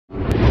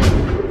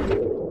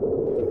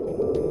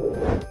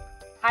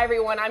Hi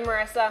everyone, I'm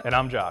Marissa. And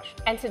I'm Josh.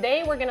 And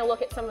today we're going to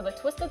look at some of the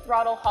Twisted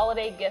Throttle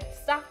holiday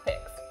gift staff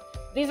picks.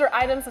 These are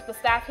items that the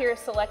staff here has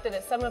selected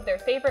as some of their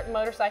favorite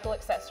motorcycle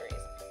accessories,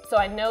 so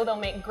I know they'll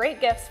make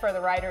great gifts for the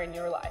rider in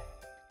your life.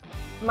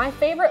 My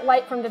favorite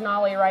light from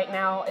DENALI right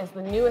now is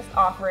the newest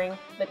offering,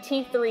 the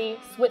T3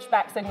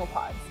 Switchback signal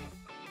pods.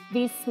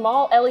 These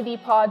small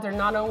LED pods are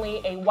not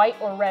only a white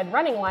or red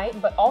running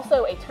light, but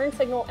also a turn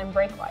signal and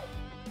brake light.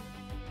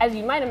 As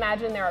you might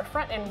imagine, there are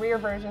front and rear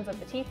versions of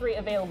the T3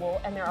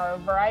 available, and there are a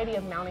variety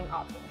of mounting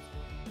options.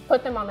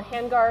 Put them on the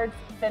handguards,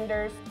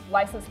 fenders,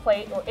 license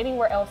plate, or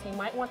anywhere else you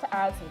might want to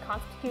add some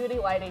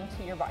conspicuity lighting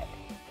to your bike.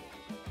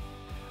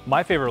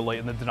 My favorite light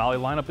in the DENALI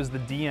lineup is the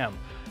DM.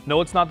 No,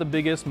 it's not the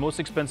biggest,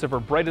 most expensive, or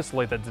brightest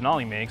light that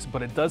DENALI makes,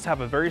 but it does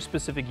have a very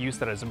specific use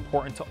that is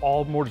important to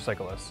all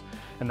motorcyclists,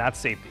 and that's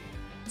safety.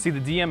 See, the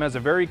DM has a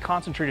very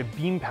concentrated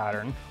beam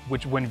pattern,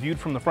 which when viewed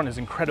from the front is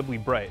incredibly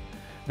bright.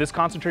 This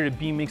concentrated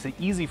beam makes it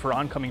easy for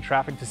oncoming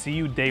traffic to see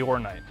you day or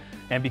night.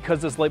 And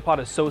because this light pod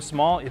is so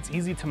small, it's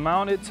easy to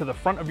mount it to the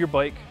front of your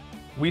bike.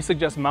 We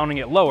suggest mounting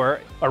it lower,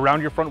 around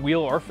your front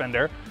wheel or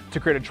fender, to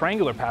create a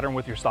triangular pattern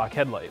with your stock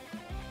headlight.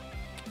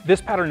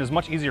 This pattern is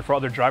much easier for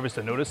other drivers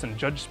to notice and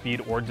judge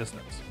speed or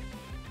distance.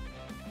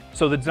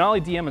 So the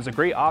DENALI DM is a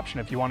great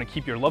option if you want to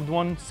keep your loved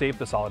one safe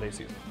this holiday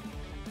season.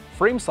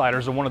 Frame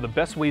sliders are one of the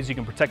best ways you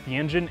can protect the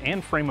engine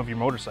and frame of your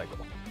motorcycle.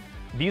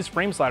 These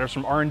frame sliders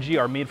from R&G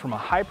are made from a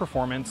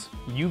high-performance,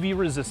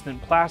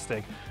 UV-resistant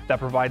plastic that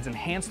provides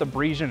enhanced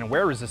abrasion and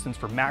wear resistance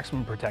for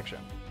maximum protection.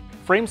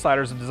 Frame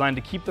sliders are designed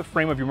to keep the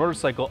frame of your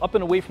motorcycle up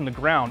and away from the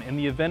ground in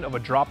the event of a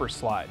drop or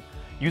slide.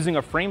 Using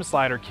a frame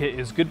slider kit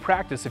is good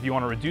practice if you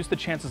want to reduce the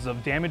chances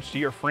of damage to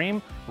your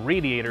frame,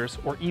 radiators,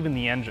 or even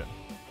the engine.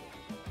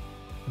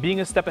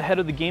 Being a step ahead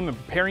of the game and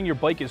preparing your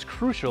bike is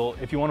crucial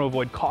if you want to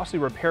avoid costly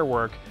repair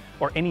work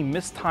or any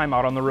missed time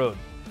out on the road.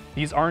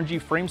 These R&G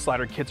frame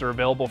slider kits are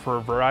available for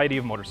a variety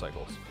of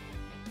motorcycles.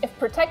 If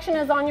protection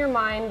is on your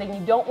mind, then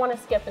you don't want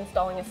to skip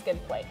installing a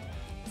skid plate.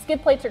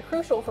 Skid plates are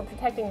crucial for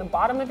protecting the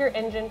bottom of your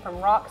engine from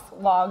rocks,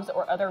 logs,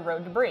 or other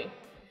road debris.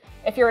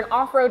 If you're an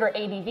off-road or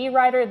ADV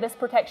rider, this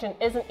protection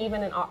isn't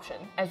even an option,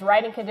 as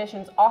riding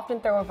conditions often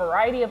throw a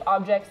variety of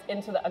objects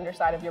into the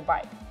underside of your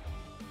bike.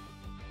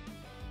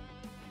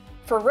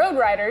 For road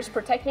riders,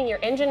 protecting your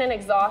engine and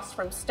exhaust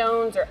from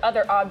stones or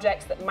other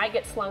objects that might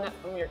get slung up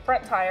from your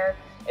front tire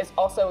is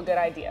also a good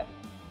idea.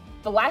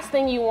 The last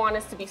thing you want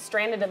is to be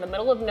stranded in the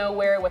middle of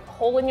nowhere with a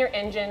hole in your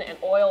engine and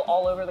oil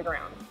all over the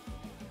ground.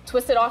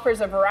 Twisted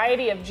offers a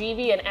variety of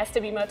GV and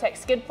SW Motec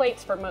skid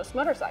plates for most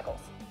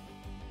motorcycles.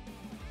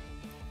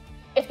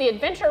 If the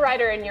adventure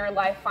rider in your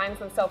life finds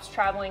themselves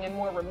traveling in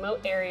more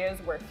remote areas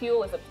where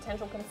fuel is a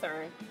potential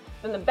concern,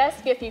 then the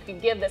best gift you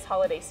could give this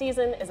holiday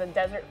season is a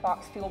Desert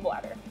Fox fuel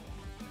bladder.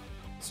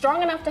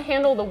 Strong enough to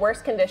handle the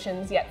worst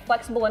conditions, yet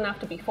flexible enough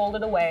to be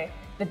folded away,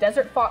 the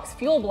Desert Fox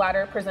fuel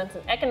bladder presents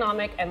an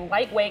economic and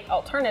lightweight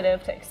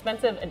alternative to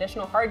expensive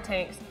additional hard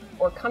tanks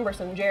or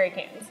cumbersome jerry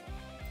cans.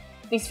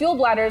 These fuel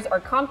bladders are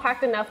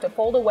compact enough to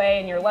fold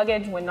away in your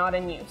luggage when not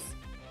in use.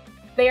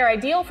 They are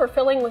ideal for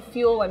filling with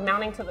fuel and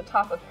mounting to the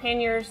top of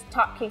panniers,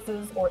 top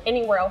cases, or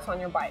anywhere else on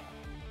your bike.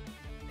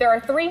 There are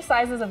 3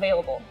 sizes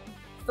available: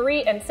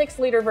 3 and 6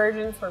 liter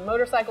versions for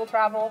motorcycle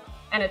travel,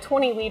 and a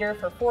 20 liter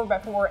for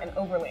 4x4 and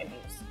overland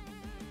use.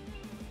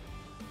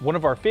 One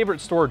of our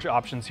favorite storage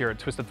options here at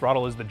Twisted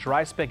Throttle is the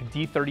DrySpec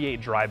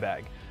D38 Dry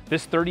Bag.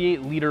 This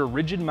 38-liter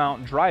rigid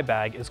mount dry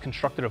bag is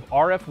constructed of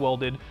RF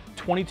welded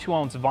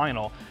 22-ounce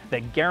vinyl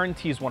that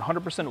guarantees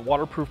 100%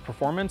 waterproof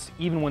performance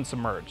even when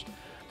submerged.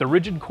 The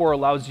rigid core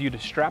allows you to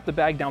strap the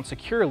bag down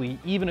securely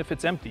even if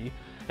it's empty,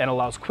 and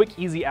allows quick,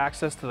 easy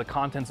access to the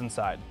contents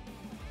inside.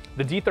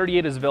 The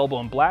D38 is available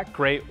in black,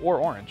 gray, or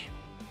orange.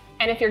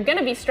 And if you're going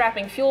to be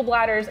strapping fuel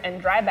bladders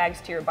and dry bags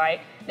to your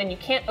bike, then you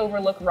can't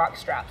overlook Rok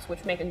straps,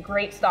 which make a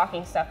great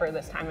stocking stuffer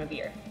this time of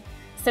year.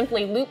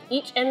 Simply loop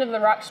each end of the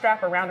Rok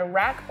strap around a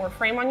rack or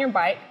frame on your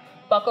bike,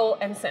 buckle,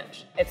 and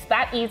cinch. It's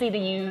that easy to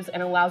use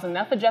and allows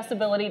enough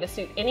adjustability to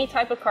suit any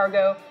type of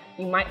cargo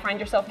you might find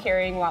yourself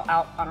carrying while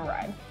out on a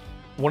ride.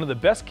 One of the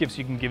best gifts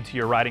you can give to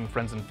your riding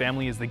friends and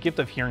family is the gift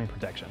of hearing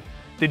protection.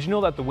 Did you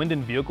know that the wind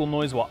and vehicle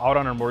noise while out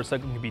on a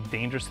motorcycle can be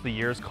dangerous to the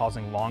ears,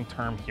 causing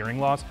long-term hearing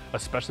loss,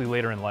 especially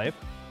later in life?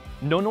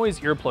 NoNoise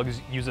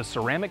earplugs use a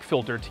ceramic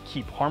filter to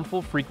keep harmful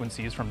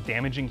frequencies from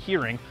damaging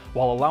hearing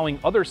while allowing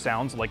other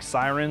sounds like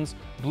sirens,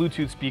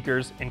 Bluetooth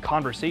speakers, and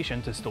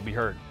conversation to still be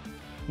heard.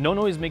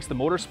 NoNoise makes the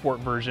Motorsport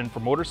version for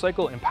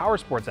motorcycle and power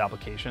sports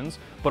applications,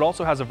 but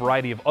also has a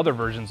variety of other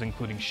versions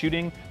including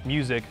shooting,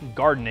 music,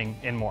 gardening,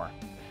 and more.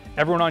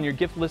 Everyone on your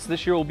gift list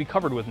this year will be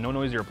covered with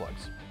NoNoise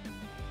earplugs.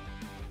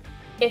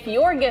 If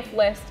your gift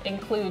list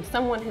includes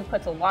someone who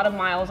puts a lot of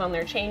miles on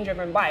their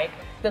changeover bike,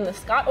 then the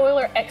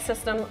Scottoiler X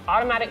System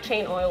automatic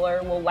chain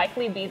oiler will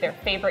likely be their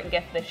favorite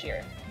gift this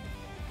year.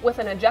 With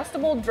an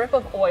adjustable drip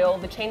of oil,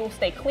 the chain will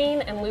stay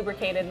clean and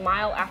lubricated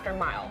mile after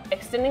mile,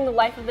 extending the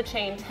life of the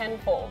chain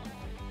tenfold.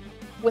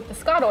 With the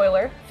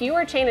Scottoiler,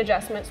 fewer chain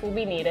adjustments will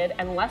be needed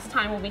and less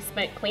time will be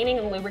spent cleaning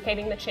and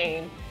lubricating the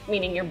chain,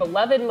 meaning your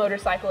beloved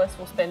motorcyclist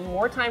will spend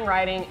more time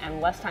riding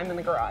and less time in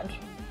the garage.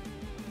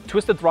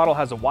 Twisted Throttle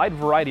has a wide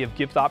variety of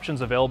gift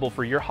options available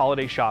for your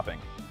holiday shopping.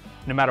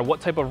 No matter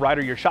what type of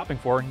rider you're shopping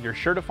for, you're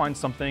sure to find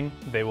something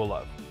they will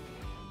love.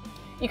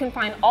 You can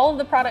find all of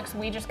the products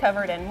we just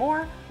covered and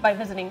more by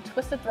visiting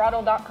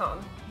TwistedThrottle.com.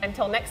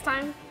 Until next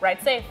time,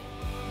 ride safe.